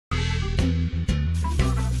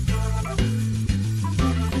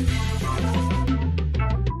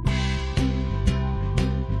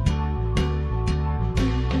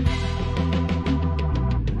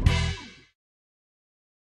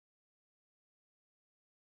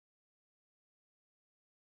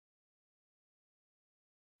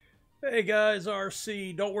Hey guys,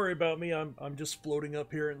 RC. Don't worry about me. I'm just floating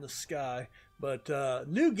up here in the sky. But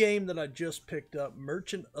new game that I just picked up,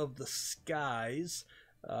 Merchant of the Skies.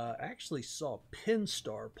 Actually saw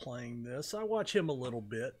Pinstar playing this. I watch him a little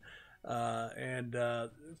bit, and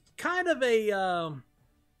kind of a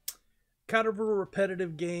kind of a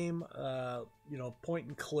repetitive game. Point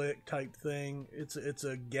and click type thing. It's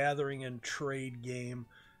a gathering and trade game.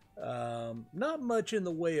 Not much in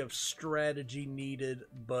the way of strategy needed,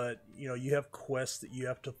 but you have quests that you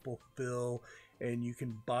have to fulfill, and you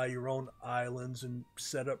can buy your own islands and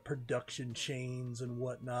set up production chains and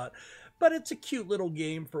whatnot. But it's a cute little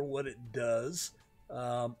game for what it does.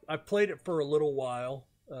 I played it for a little while,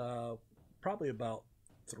 probably about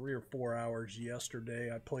 3 or 4 hours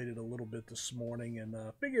yesterday. I played it a little bit this morning, and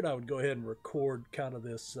figured I would go ahead and record kind of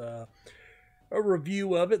this. A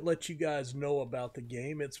review of it, let you guys know about the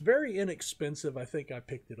game. It's very inexpensive. I think I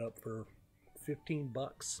picked it up for 15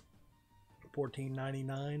 bucks,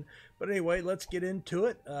 14.99. But anyway, let's get into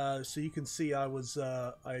it. So you can see I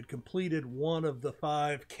had completed one of the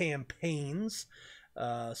 5 campaigns.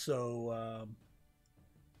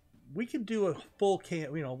 We could do a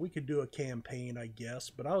we could do a campaign, I guess,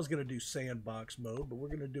 but I was going to do sandbox mode, but we're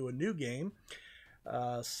going to do a new game.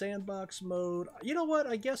 Sandbox mode. You know what?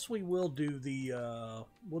 I guess we will do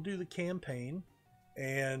the campaign.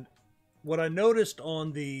 And what I noticed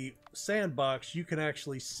on the sandbox, you can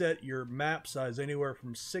actually set your map size anywhere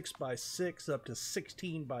from 6x6 up to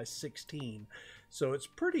 16x16. So it's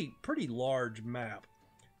pretty large map.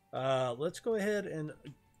 Let's go ahead and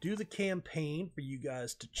do the campaign for you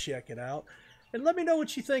guys to check it out. And let me know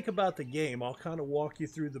what you think about the game. I'll kind of walk you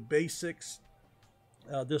through the basics.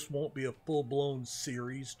 This won't be a full-blown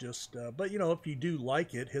series, but if you do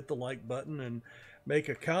like it, hit the like button and make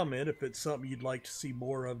a comment if it's something you'd like to see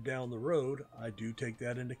more of down the road. I do take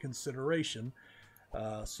that into consideration.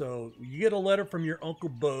 So you get a letter from your Uncle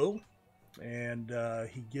Bo, and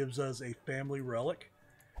he gives us a family relic.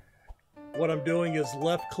 What I'm doing is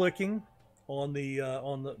left-clicking on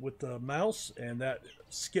with the mouse, and that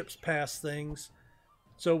skips past things.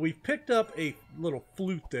 So we've picked up a little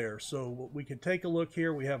flute there. So we can take a look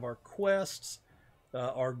here. We have our quests,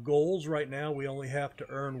 our goals. Right now we only have to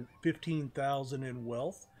earn 15,000 in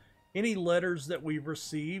wealth. Any letters that we've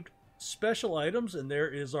received, special items, and there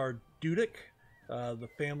is our Dudic, the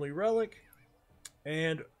family relic,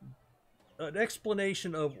 and an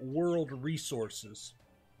explanation of world resources.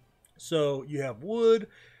 So you have wood,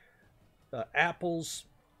 apples,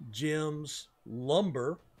 gems,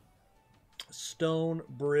 lumber, stone,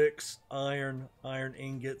 bricks, iron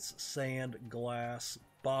ingots, sand, glass,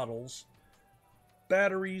 bottles,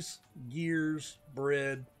 batteries, gears,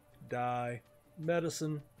 bread, dye,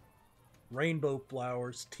 medicine, rainbow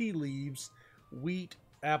flowers, tea leaves, wheat,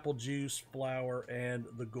 apple juice, flour, and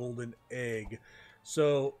the golden egg.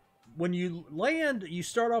 So when you land, you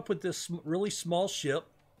start off with this really small ship,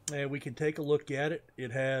 and we can take a look at it.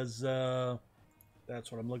 It has,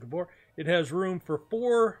 that's what I'm looking for. It has room for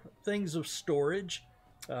 4 things of storage.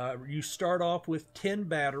 You start off with 10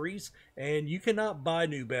 batteries, and you cannot buy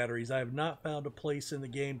new batteries. I have not found a place in the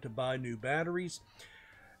game to buy new batteries.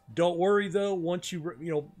 Don't worry, though. Once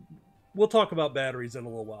we'll talk about batteries in a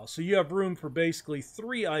little while. So you have room for basically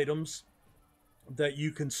 3 items that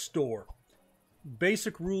you can store.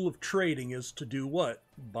 Basic rule of trading is to do what?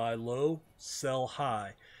 Buy low, sell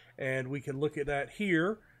high. And we can look at that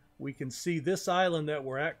here. We can see this island that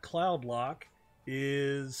we're at, Cloudlock,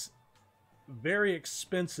 is very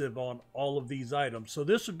expensive on all of these items. So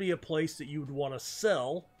this would be a place that you would want to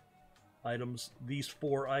sell items, these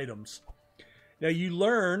 4 items. Now you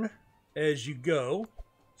learn as you go.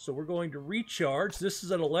 So we're going to recharge. This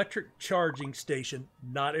is an electric charging station.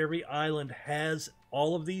 Not every island has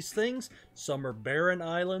all of these things. Some are barren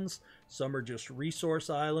islands. Some are just resource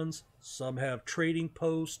islands. Some have trading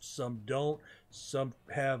posts. Some don't. Some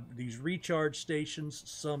have these recharge stations.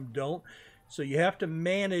 Some don't. So you have to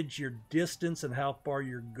manage your distance and how far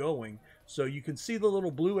you're going. So you can see the little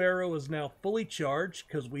blue arrow is now fully charged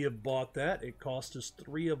because we have bought that. It cost us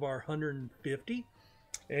 3 of our 150.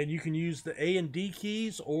 And you can use the A and D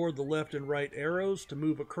keys or the left and right arrows to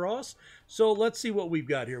move across. So let's see what we've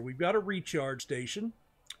got here. We've got a recharge station.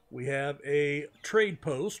 We have a trade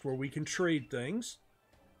post where we can trade things.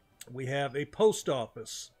 We have a post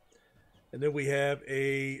office. And then we have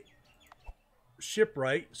a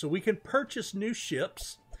shipwright. So we can purchase new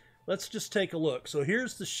ships. Let's just take a look. So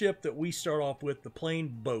here's the ship that we start off with, the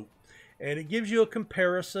plain boat. And it gives you a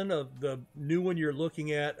comparison of the new one you're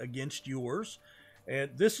looking at against yours.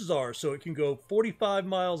 And this is ours, so it can go 45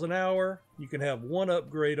 miles an hour. You can have 1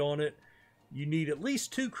 upgrade on it. You need at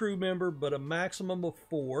least 2 crew members, but a maximum of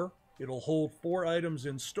 4. It'll hold 4 items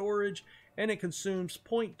in storage, and it consumes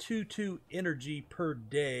 0.22 energy per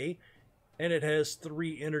day, and it has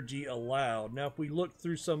 3 energy allowed. Now, if we look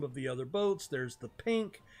through some of the other boats, there's the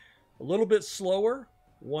Pink, a little bit slower,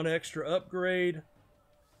 1 extra upgrade,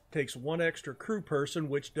 takes 1 extra crew person,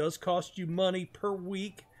 which does cost you money per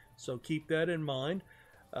week, so keep that in mind.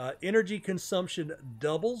 Energy consumption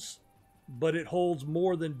doubles, but it holds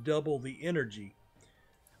more than double the energy.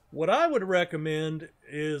 What I would recommend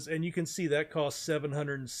is, and you can see that costs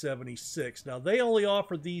 $776. Now, they only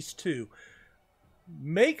offer these 2.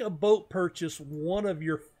 Make a boat purchase one of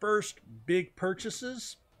your first big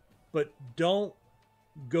purchases, but don't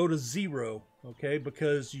go to 0, okay?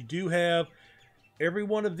 Because you do have, every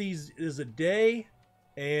one of these is a day,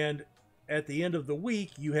 and at the end of the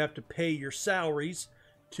week, you have to pay your salaries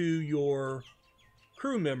to your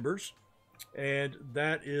crew members. And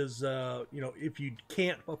that is, you know, if you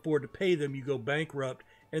can't afford to pay them, you go bankrupt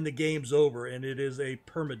and the game's over, and it is a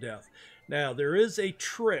permadeath. Now, there is a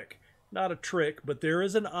trick, not a trick, but there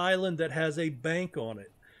is an island that has a bank on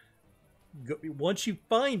it. Once you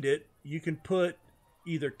find it, you can put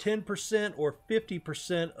either 10% or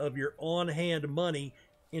 50% of your on-hand money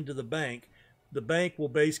into the bank. The bank will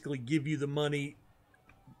basically give you the money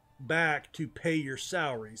back to pay your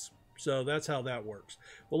salaries. So that's how that works.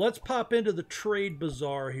 Well, let's pop into the trade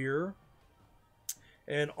bazaar here.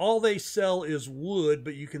 And all they sell is wood,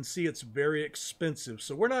 but you can see it's very expensive.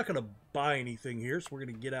 So we're not going to buy anything here, so we're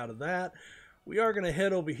going to get out of that. We are going to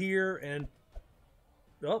head over here and,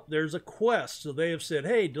 oh, there's a quest. So they have said,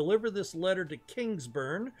 hey, deliver this letter to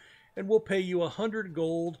Kingsburn, and we'll pay you 100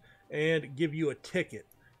 gold and give you a ticket.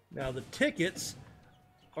 Now, the tickets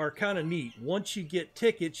are kind of neat. Once you get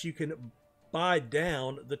tickets, you can buy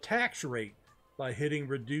down the tax rate by hitting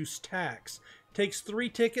reduce tax. It takes 3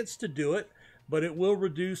 tickets to do it, but it will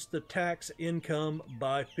reduce the tax income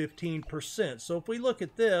by 15%. So if we look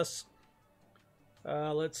at this,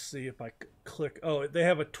 let's see if I click. Oh, they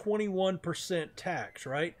have a 21% tax,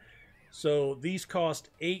 right? So these cost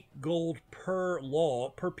 8 gold per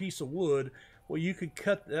log, per piece of wood. Well, you could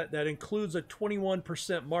cut that. That includes a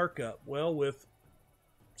 21% markup. Well, with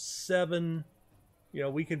 7, you know,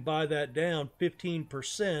 we can buy that down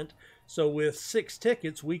 15%. So with 6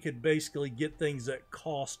 tickets, we could basically get things at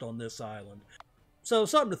cost on this island. So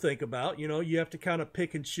something to think about. You know, you have to kind of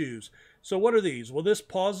pick and choose. So what are these? Well, this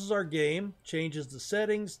pauses our game, changes the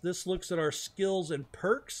settings. This looks at our skills and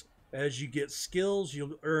perks. As you get skills,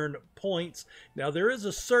 you'll earn points. Now, there is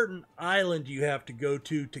a certain island you have to go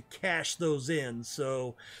to cash those in.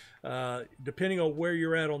 So depending on where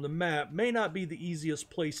you're at on the map, may not be the easiest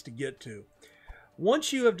place to get to.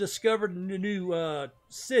 Once you have discovered a new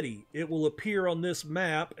city, it will appear on this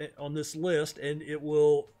map, on this list, and it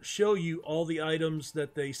will show you all the items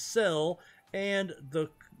that they sell and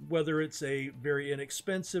whether it's a very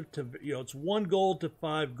inexpensive to, you know, it's 1 gold to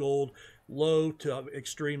 5 gold, low to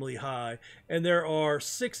extremely high. And there are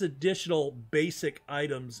 6 additional basic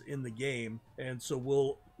items in the game, and so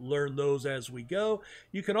we'll learn those as we go.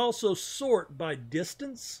 You can also sort by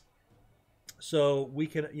distance. So we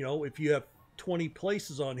can, you know, if you have 20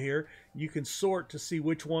 places on here, you can sort to see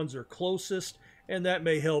which ones are closest, and that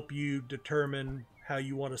may help you determine how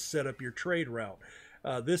you want to set up your trade route.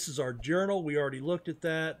 This is our journal. We already looked at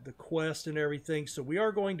that, the quest and everything. So we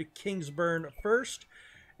are going to Kingsburn first,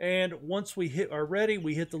 and once we are ready,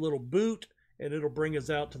 we hit the little boot, and it'll bring us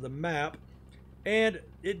out to the map. And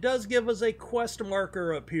it does give us a quest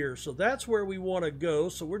marker up here, so that's where we want to go.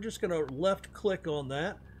 So we're just going to left click on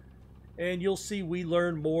that, and you'll see we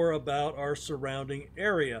learn more about our surrounding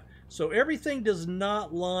area. So everything does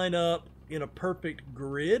not line up in a perfect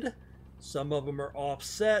grid. Some of them are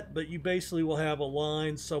offset, but you basically will have a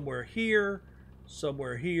line somewhere here,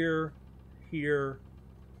 somewhere here, here,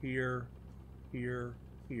 here, here,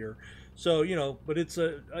 here. So, you know, but it's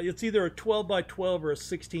either a 12 by 12 or a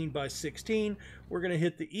 16 by 16. We're going to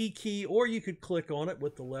hit the E key, or you could click on it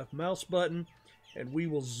with the left mouse button, and we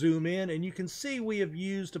will zoom in, and you can see we have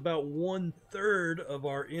used about 1/3 of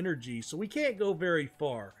our energy, so we can't go very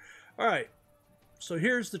far. All right, so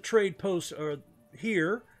here's the trade post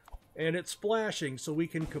here, and it's flashing, so we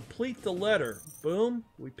can complete the letter. Boom,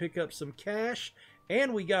 we pick up some cash,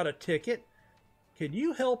 and we got a ticket. Can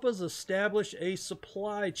you help us establish a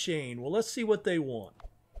supply chain? Well, let's see what they want.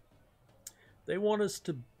 They want us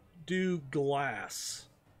to do glass.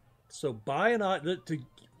 So to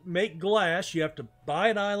make glass, you have to buy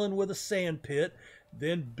an island with a sand pit,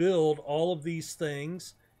 then build all of these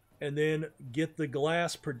things, and then get the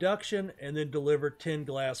glass production, and then deliver 10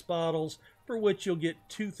 glass bottles, for which you'll get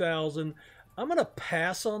 2,000. I'm going to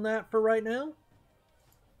pass on that for right now.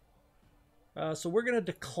 So we're going to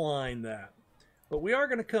decline that. But we are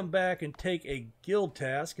going to come back and take a guild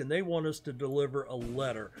task, and they want us to deliver a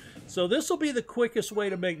letter. So this will be the quickest way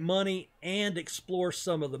to make money and explore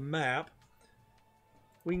some of the map.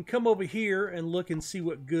 We can come over here and look and see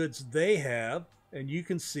what goods they have. And you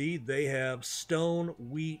can see they have stone,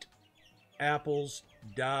 wheat, apples,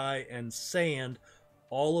 dye, and sand.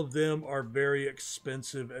 All of them are very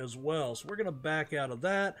expensive as well. So we're going to back out of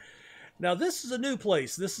that. Now this is a new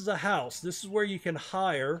place. This is a house. This is where you can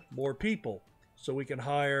hire more people. So we can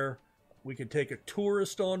take a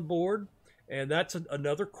tourist on board, and that's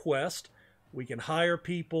another quest. We can hire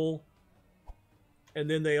people, and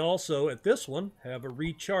then they also, at this one, have a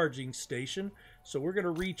recharging station. So we're going to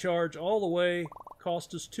recharge all the way,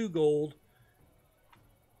 cost us 2 gold,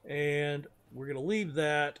 and we're going to leave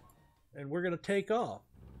that, and we're going to take off.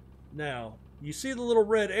 Now, you see the little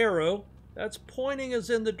red arrow? That's pointing us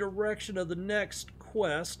in the direction of the next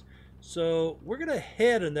quest. So we're going to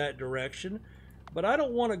head in that direction. But I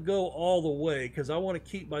don't want to go all the way because I want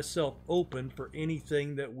to keep myself open for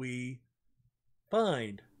anything that we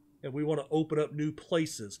find. And we want to open up new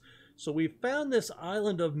places. So we found this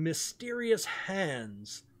island of Mysterious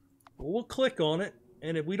Hands. We'll click on it,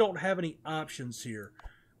 and if we don't have any options here,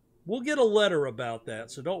 we'll get a letter about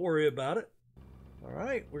that, so don't worry about it. All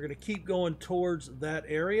right, we're going to keep going towards that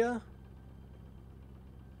area.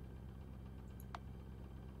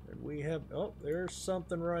 And we have, oh, there's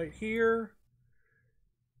something right here.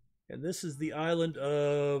 And this is the island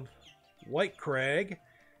of White Crag.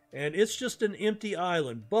 And it's just an empty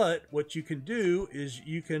island. But what you can do is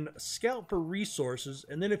you can scout for resources.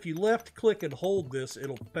 And then if you left click and hold this,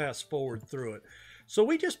 it'll fast forward through it. So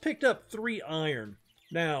we just picked up 3 iron.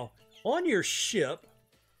 Now, on your ship,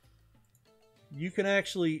 you can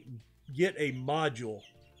actually get a module.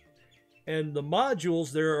 And the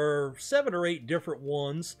modules, there are 7 or 8 different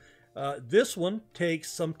ones. This one takes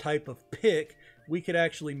some type of pick. We could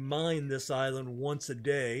actually mine this island once a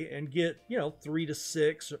day and get, 3 to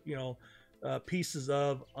 6, pieces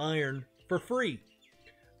of iron for free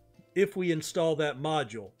if we install that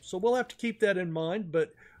module. So we'll have to keep that in mind,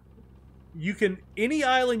 but you can, any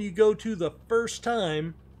island you go to the first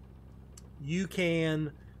time, you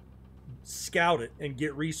can scout it and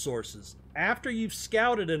get resources. After you've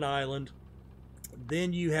scouted an island,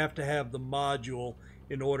 then you have to have the module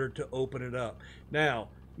in order to open it up. Now,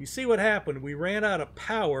 you see what happened? We ran out of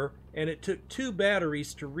power, and it took 2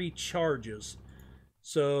 batteries to recharge us.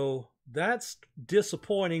 So that's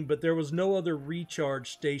disappointing, but there was no other recharge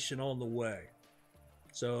station on the way.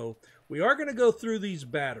 So we are going to go through these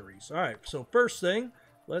batteries. All right, so first thing,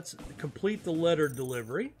 let's complete the letter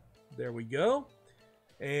delivery. There we go.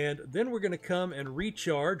 And then we're going to come and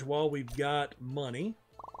recharge while we've got money.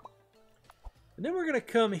 And then we're going to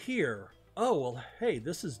come here. Oh, well, hey,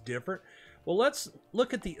 this is different. Well, let's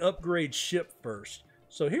look at the upgrade ship first.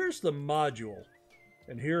 So here's the module.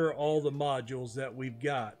 And here are all the modules that we've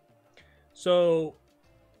got. So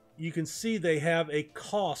you can see they have a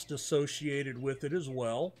cost associated with it as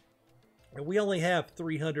well. And we only have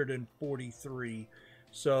 343.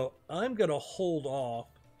 So I'm going to hold off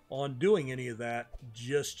on doing any of that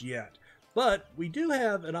just yet. But we do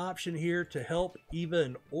have an option here to help Eva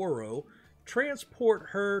and Oro, transport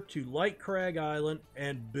her to Light Crag Island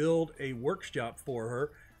and build a workshop for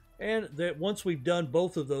her. And that once we've done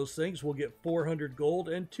both of those things, we'll get 400 gold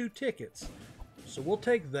and 2 tickets. So we'll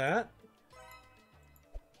take that.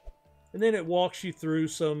 And then it walks you through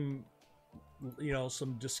some,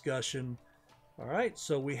 some discussion. All right,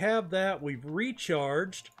 so we have that. We've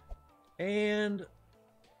recharged. And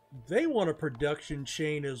they want a production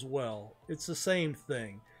chain as well. It's the same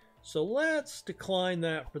thing. So let's decline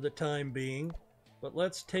that for the time being, but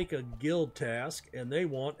let's take a guild task, and they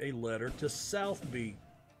want a letter to Southby.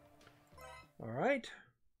 All right.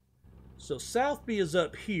 So Southby is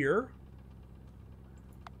up here.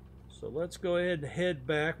 So let's go ahead and head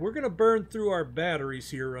back. We're going to burn through our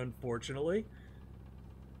batteries here, unfortunately.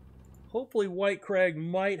 Hopefully White Crag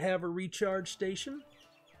might have a recharge station.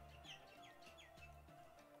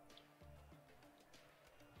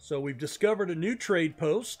 So we've discovered a new trade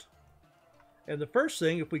post. And the first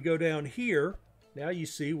thing, if we go down here, now you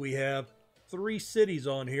see we have 3 cities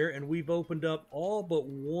on here, and we've opened up all but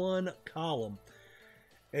 1 column.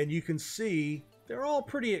 And you can see they're all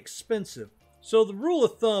pretty expensive. So the rule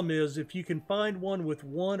of thumb is if you can find one with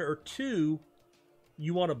 1 or 2,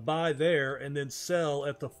 you want to buy there and then sell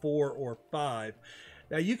at the 4 or 5.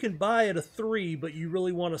 Now you can buy at a 3, but you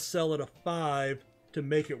really want to sell at a 5 to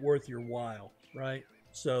make it worth your while, right?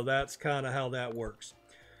 So that's kind of how that works.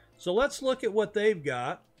 So let's look at what they've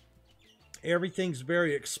got. everything's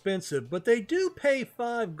very expensive, but they do pay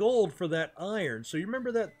 5 gold for that iron. So you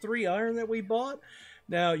remember that 3 iron that we bought?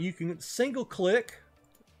 Now you can single click,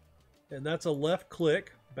 and that's a left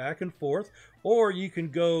click, back and forth, or you can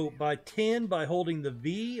go by 10 by holding the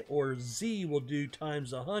V, or Z will do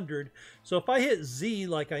times 100. So if I hit Z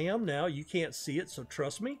like I am now, you can't see it, so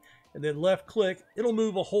trust me, and then left click, it'll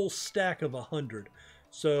move a whole stack of 100.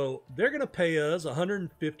 So they're going to pay us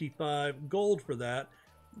 155 gold for that.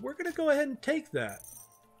 We're going to go ahead and take that.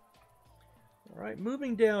 All right,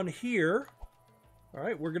 moving down here. All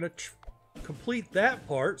right, we're going to complete that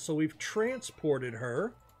part. So we've transported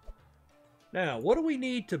her. Now, what do we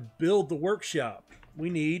need to build the workshop? We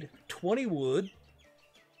need 20 wood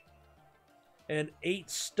and 8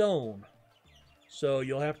 stone. So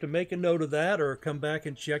you'll have to make a note of that or come back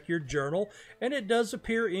and check your journal. And it does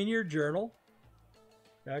appear in your journal.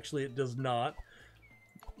 Actually, it does not.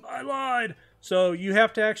 I lied. So you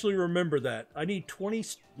have to actually remember that. I need 20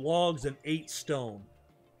 logs and 8 stone.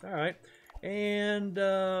 All right. And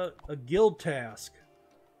a guild task.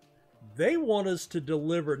 They want us to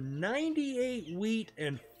deliver 98 wheat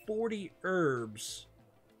and 40 herbs.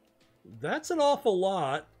 That's an awful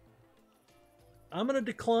lot. I'm going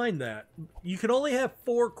to decline that. You can only have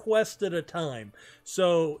 4 quests at a time.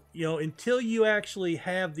 So, you know, until you actually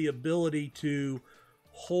have the ability to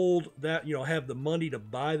hold that, you know, have the money to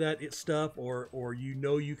buy that stuff, or you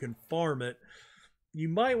know you can farm it, you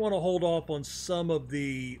might want to hold off on some of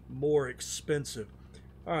the more expensive.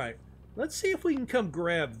 All right, let's see if we can come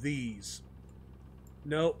grab these.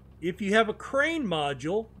 No, if you have a crane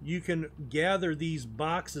module, you can gather these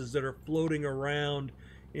boxes that are floating around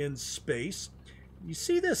in space. You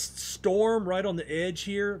see this storm right on the edge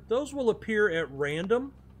here? Those will appear at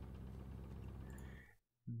random.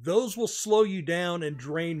 Those will slow you down and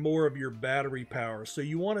drain more of your battery power. So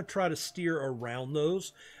you want to try to steer around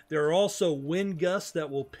those. There are also wind gusts that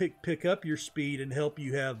will pick up your speed and help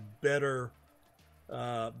you have better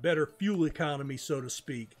fuel economy, so to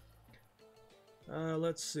speak.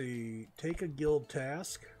 Let's see. Take a guild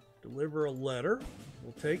task. Deliver a letter.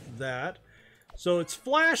 We'll take that. So it's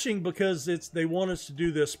flashing because they want us to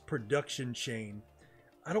do this production chain.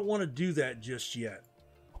 I don't want to do that just yet.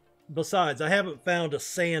 Besides, I haven't found a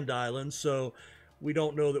sand island, so we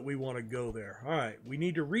don't know that we want to go there. All right, we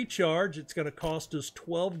need to recharge. It's going to cost us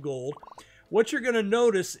 12 gold. What you're going to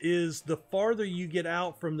notice is the farther you get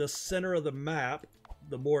out from the center of the map,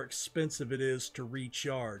 the more expensive it is to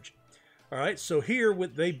recharge. All right, so here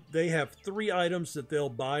they have 3 items that they'll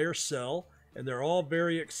buy or sell, and they're all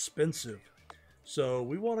very expensive. So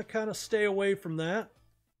we want to kind of stay away from that,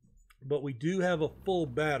 but we do have a full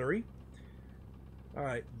battery. All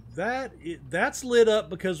right, that's lit up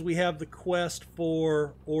because we have the quest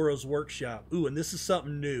for Aura's workshop. Ooh, and this is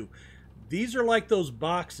something new. These are like those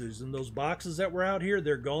boxes, and those boxes that were out here,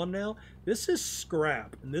 they're gone now. This is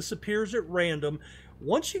scrap, and this appears at random.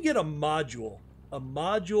 Once you get a module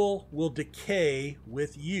will decay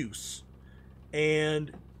with use,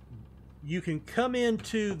 and you can come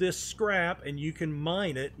into this scrap and you can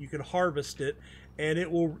mine it, you can harvest it, and it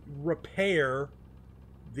will repair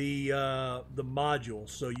the module.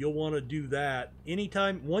 So you'll want to do that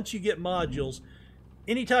anytime. Once you get modules,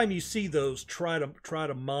 anytime you see those, try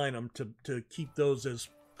to mine them to keep those as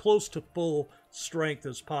close to full strength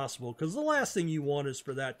as possible, because the last thing you want is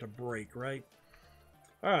for that to break, right?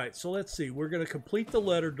 All right, so let's see. We're going to complete the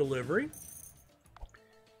letter delivery,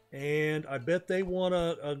 and I bet they want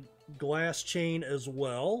a glass chain as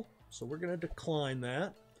well, so we're going to decline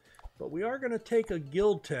that. But we are going to take a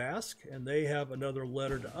guild task, and they have another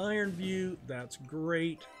letter to Ironview. That's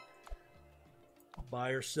great. Buy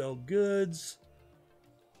or sell goods.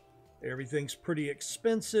 Everything's pretty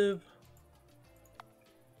expensive.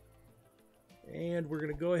 And we're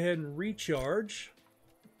going to go ahead and recharge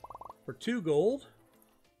for 2 gold.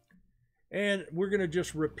 And we're going to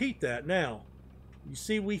just repeat that. Now, you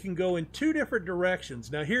see we can go in 2 different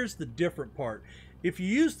directions. Now here's the different part. If you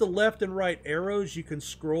use the left and right arrows, you can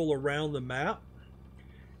scroll around the map.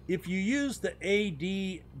 If you use the A,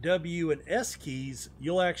 D, W, and S keys,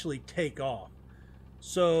 you'll actually take off.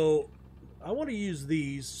 So I want to use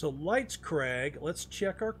these. So Lights Crag, let's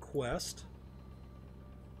check our quest.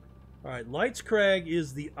 All right, Lights Crag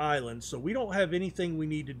is the island, so we don't have anything we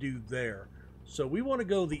need to do there. So we want to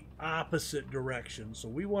go the opposite direction. So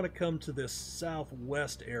we want to come to this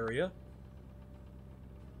southwest area.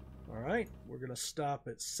 All right, we're going to stop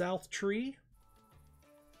at South Tree.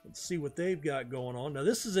 Let's see what they've got going on. Now,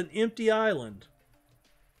 this is an empty island.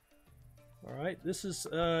 All right, this is,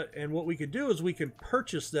 and what we can do is we can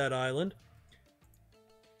purchase that island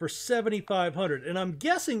for 7,500. And I'm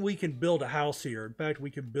guessing we can build a house here. In fact, we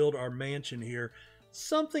can build our mansion here.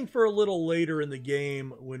 Something for a little later in the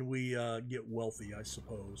game when we get wealthy, I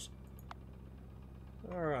suppose.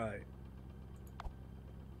 All right.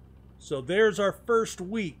 So there's our first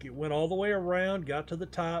week. It went all the way around, got to the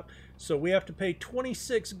top. So we have to pay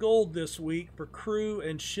 26 gold this week for crew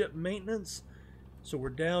and ship maintenance. So we're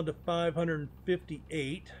down to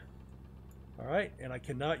 558. All right, and I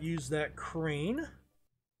cannot use that crane.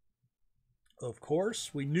 Of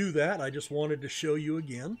course, we knew that. I just wanted to show you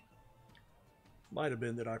again. Might have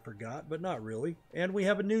been that I forgot, but not really. And we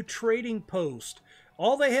have a new trading post.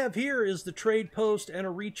 All they have here is the trade post and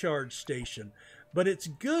a recharge station. But it's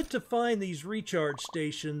good to find these recharge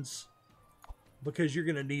stations because you're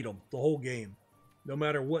going to need them the whole game, no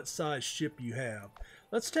matter what size ship you have.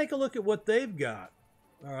 Let's take a look at what they've got.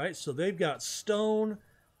 All right, so they've got stone,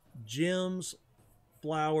 gems,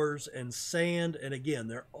 flowers, and sand. And again,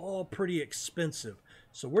 they're all pretty expensive.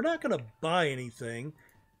 So we're not going to buy anything.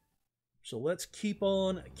 So let's keep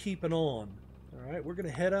on keeping on. All right, we're going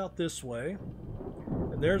to head out this way.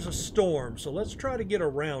 And there's a storm, so let's try to get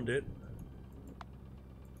around it.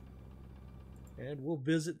 And we'll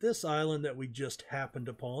visit this island that we just happened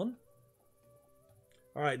upon.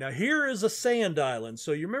 All right, now here is a sand island.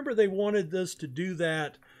 So you remember they wanted us to do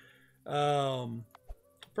that.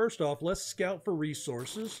 First off, let's scout for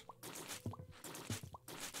resources.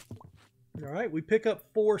 All right, we pick up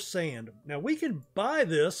 4 sand. Now we can buy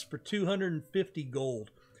this for 250 gold.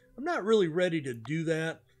 I'm not really ready to do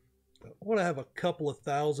that. I want to have a couple of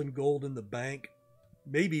thousand gold in the bank.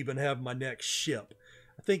 Maybe even have my next ship.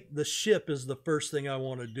 I think the ship is the first thing I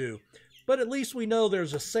want to do. But at least we know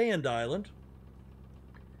there's a sand island.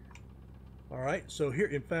 All right, so here,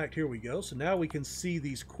 in fact, here we go. So now we can see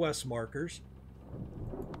these quest markers.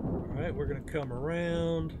 All right, we're going to come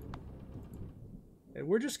around. And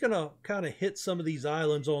we're just going to kind of hit some of these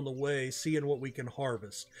islands on the way, seeing what we can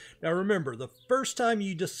harvest. Now remember, the first time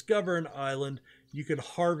you discover an island, you can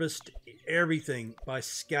harvest everything by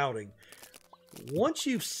scouting. Once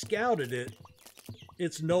you've scouted it,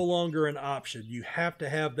 it's no longer an option. You have to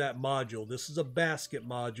have that module. This is a basket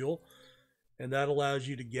module, and that allows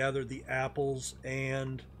you to gather the apples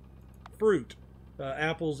and fruit,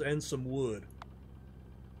 apples and some wood.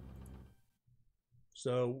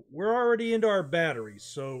 So we're already into our batteries,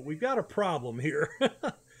 so we've got a problem here.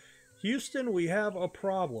 Houston, we have a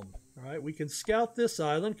problem. All right, we can scout this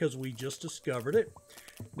island because we just discovered it.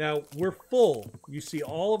 Now, we're full. You see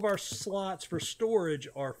all of our slots for storage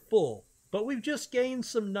are full. But we've just gained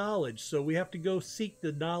some knowledge, so we have to go seek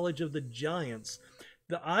the knowledge of the giants.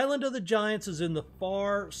 The island of the giants is in the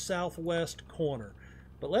far southwest corner.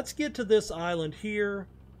 But let's get to this island here.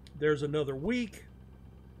 There's another week.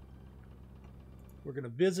 We're going to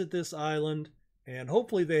visit this island, and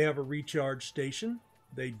hopefully they have a recharge station.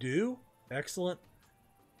 They do. Excellent.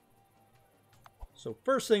 So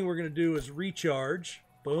first thing we're going to do is recharge.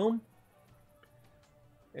 Boom.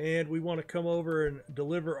 And we want to come over and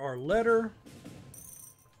deliver our letter.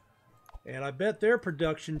 And I bet their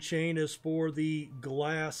production chain is for the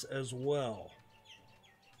glass as well.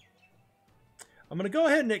 I'm going to go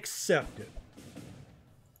ahead and accept it.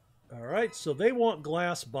 All right, so they want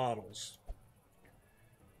glass bottles.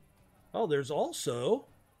 Oh, there's also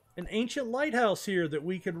an ancient lighthouse here that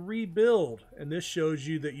we can rebuild. And this shows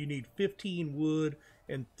you that you need 15 wood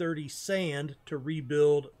and 30 sand to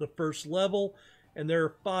rebuild the first level. And there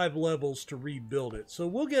are 5 levels to rebuild it. So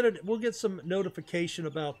we'll get some notification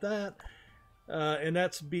about that. And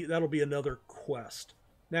that'll be another quest.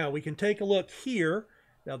 Now we can take a look here.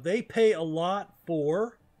 Now they pay a lot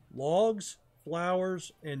for logs,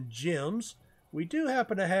 flowers, and gems. We do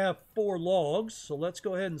happen to have 4 logs, so let's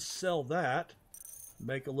go ahead and sell that.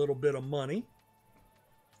 Make a little bit of money.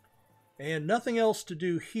 And nothing else to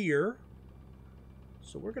do here.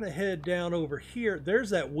 So we're going to head down over here. There's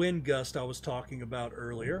that wind gust I was talking about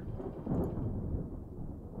earlier.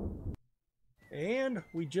 And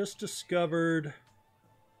we just discovered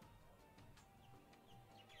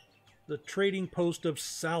the trading post of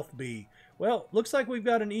Southby. Well, looks like we've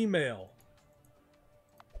got an email.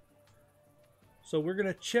 So we're going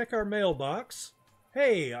to check our mailbox.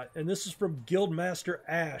 Hey, and this is from Guildmaster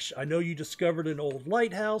Ash. I know you discovered an old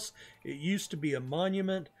lighthouse. It used to be a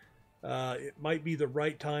monument. It might be the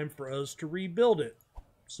right time for us to rebuild it.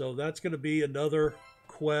 So that's going to be another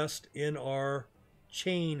quest in our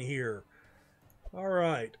chain here. All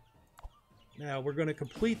right. Now we're going to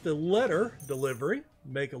complete the letter delivery,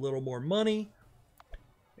 make a little more money,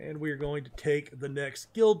 and we're going to take the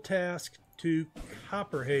next guild task to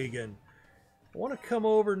Copperhagen. I want to come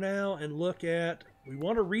over now and look at, we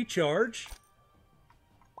want to recharge.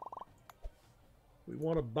 We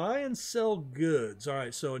want to buy and sell goods. All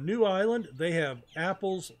right, so a new island. They have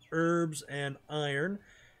apples, herbs, and iron.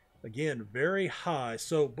 Again, very high.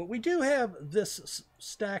 So, but we do have this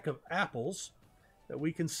stack of apples that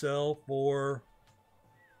we can sell for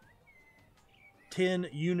 10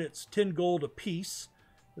 units, 10 gold a piece,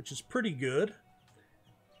 which is pretty good.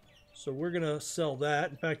 So we're going to sell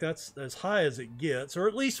that. In fact, that's as high as it gets, or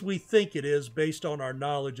at least we think it is based on our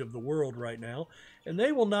knowledge of the world right now. And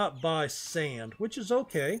they will not buy sand, which is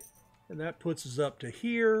okay. And that puts us up to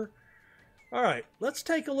here. All right, let's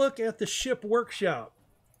take a look at the ship workshop.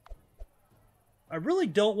 I really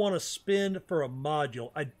don't want to spend for a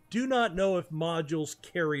module. I do not know if modules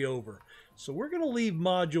carry over. So we're going to leave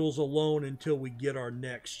modules alone until we get our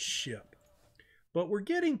next ship. But we're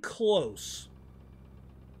getting close.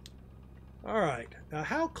 All right, now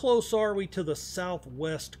how close are we to the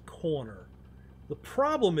southwest corner? The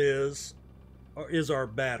problem is our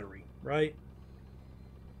battery, right?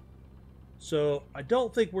 So I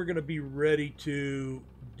don't think we're going to be ready to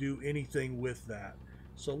do anything with that.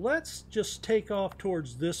 So let's just take off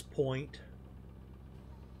towards this point.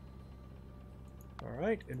 All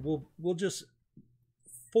right, and we'll just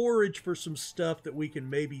forage for some stuff that we can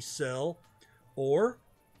maybe sell or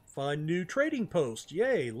find new trading posts.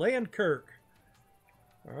 Yay, Landkirk.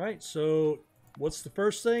 All right, so what's the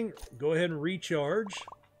first thing? Go ahead and recharge.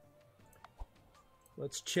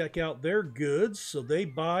 Let's check out their goods. So they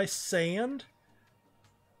buy sand,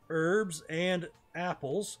 herbs, and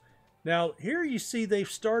apples. Now, here you see they've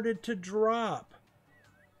started to drop.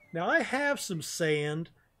 Now, I have some sand,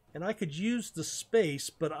 and I could use the space,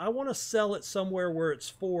 but I want to sell it somewhere where it's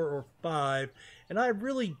 4 or 5, and I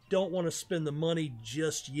really don't want to spend the money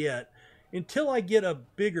just yet until I get a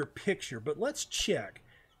bigger picture. But let's check.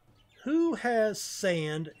 Who has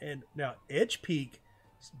sand? And now, Edge Peak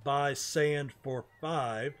buys sand for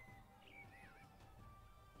 5,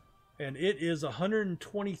 and it is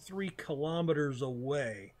 123 kilometers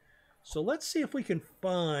away. So let's see if we can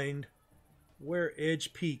find where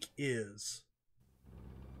Edge Peak is.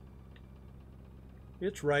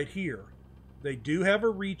 It's right here. They do have a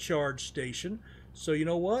recharge station. So you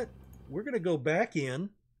know what? We're going to go back in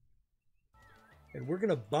and we're going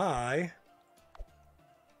to buy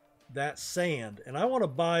that sand. And I want to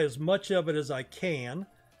buy as much of it as I can.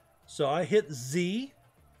 So I hit Z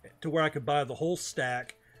to where I could buy the whole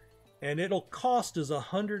stack. And it'll cost us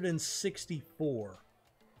 164.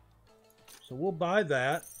 So we'll buy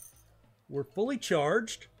that. We're fully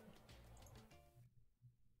charged.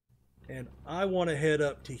 And I want to head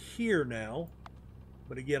up to here now.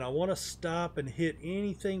 But again, I want to stop and hit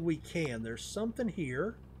anything we can. There's something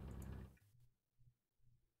here.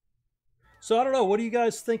 So I don't know. What do you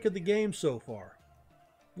guys think of the game so far?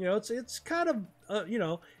 You know, it's kind of, you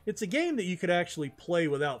know, it's a game that you could actually play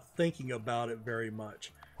without thinking about it very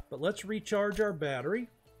much. But let's recharge our battery.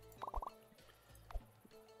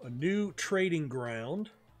 A new trading ground.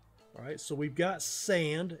 All right, so we've got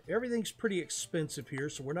sand. Everything's pretty expensive here,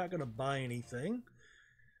 so we're not going to buy anything.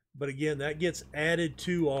 But again, that gets added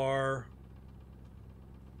to our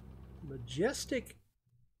majestic...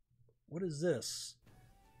 What is this?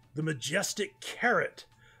 The majestic carrot.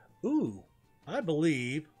 Ooh, I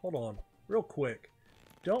believe... Hold on, real quick.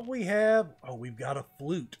 Don't we have... Oh, we've got a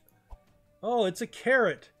flute. Oh, it's a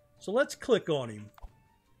carrot. So let's click on him.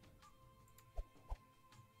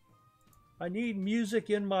 I need music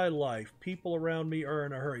in my life. People around me are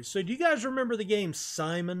in a hurry. So do you guys remember the game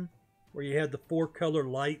Simon, where you had the 4-color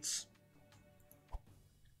lights?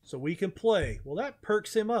 So we can play. Well, that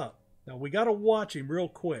perks him up. Now we got to watch him real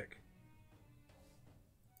quick.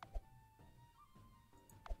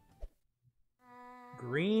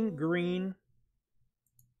 Green, green.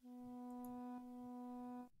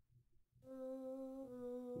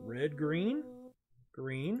 Red, green,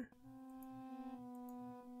 green.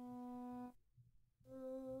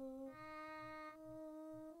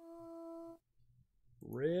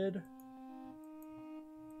 Red.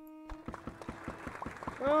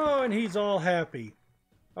 Oh, and he's all happy.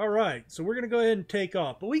 All right, so we're going to go ahead and take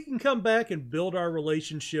off. But we can come back and build our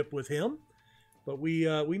relationship with him. But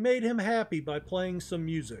we made him happy by playing some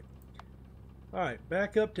music. All right,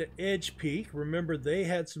 back up to Edge Peak. Remember, they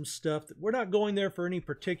had some stuff. We're not going there for any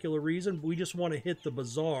particular reason. We just want to hit the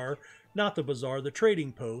bazaar. Not the bazaar, the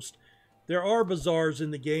trading post. There are bazaars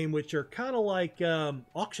in the game which are kind of like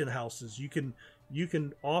auction houses. You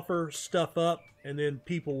can offer stuff up and then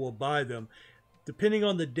people will buy them. Depending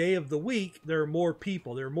on the day of the week, there are more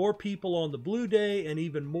people. There are more people on the blue day and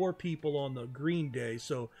even more people on the green day.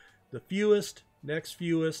 So the fewest, next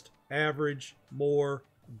fewest, average, more,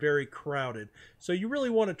 very crowded. So you really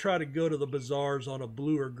want to try to go to the bazaars on a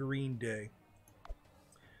blue or green day.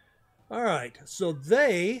 All right, so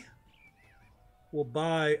they will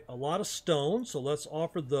buy a lot of stone, so let's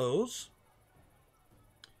offer those.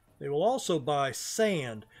 They will also buy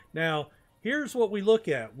sand. Now, here's what we look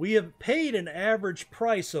at. We have paid an average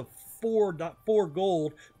price of 4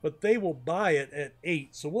 gold, but they will buy it at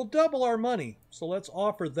 8. So we'll double our money. So let's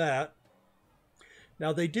offer that.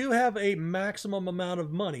 Now, they do have a maximum amount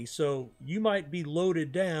of money, so you might be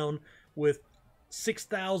loaded down with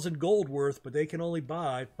 6,000 gold worth, but they can only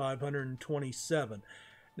buy 527.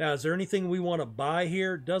 Now, is there anything we want to buy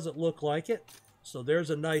here? Doesn't look like it. So there's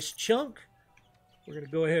a nice chunk. We're going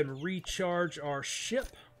to go ahead and recharge our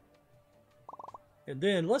ship. And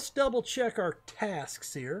then let's double check our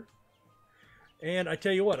tasks here. And I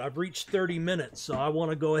tell you what, I've reached 30 minutes, so I want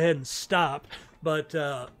to go ahead and stop. But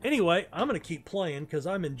anyway, I'm going to keep playing because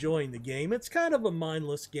I'm enjoying the game. It's kind of a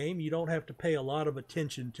mindless game. You don't have to pay a lot of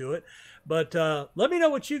attention to it. But let me know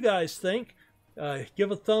what you guys think. Give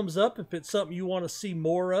a thumbs up if it's something you want to see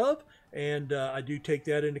more of. And I do take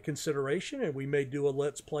that into consideration, and we may do a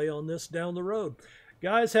Let's Play on this down the road.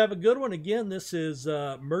 Guys, have a good one. Again, this is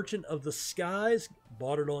Merchant of the Skies.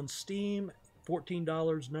 Bought it on Steam.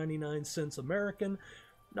 $14.99 American.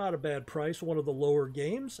 Not a bad price. One of the lower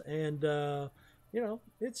games. And,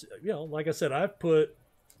 it's, like I said, I've put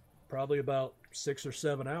probably about 6 or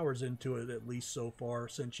 7 hours into it at least so far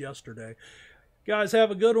since yesterday. Guys,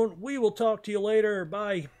 have a good one. We will talk to you later.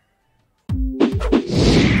 Bye.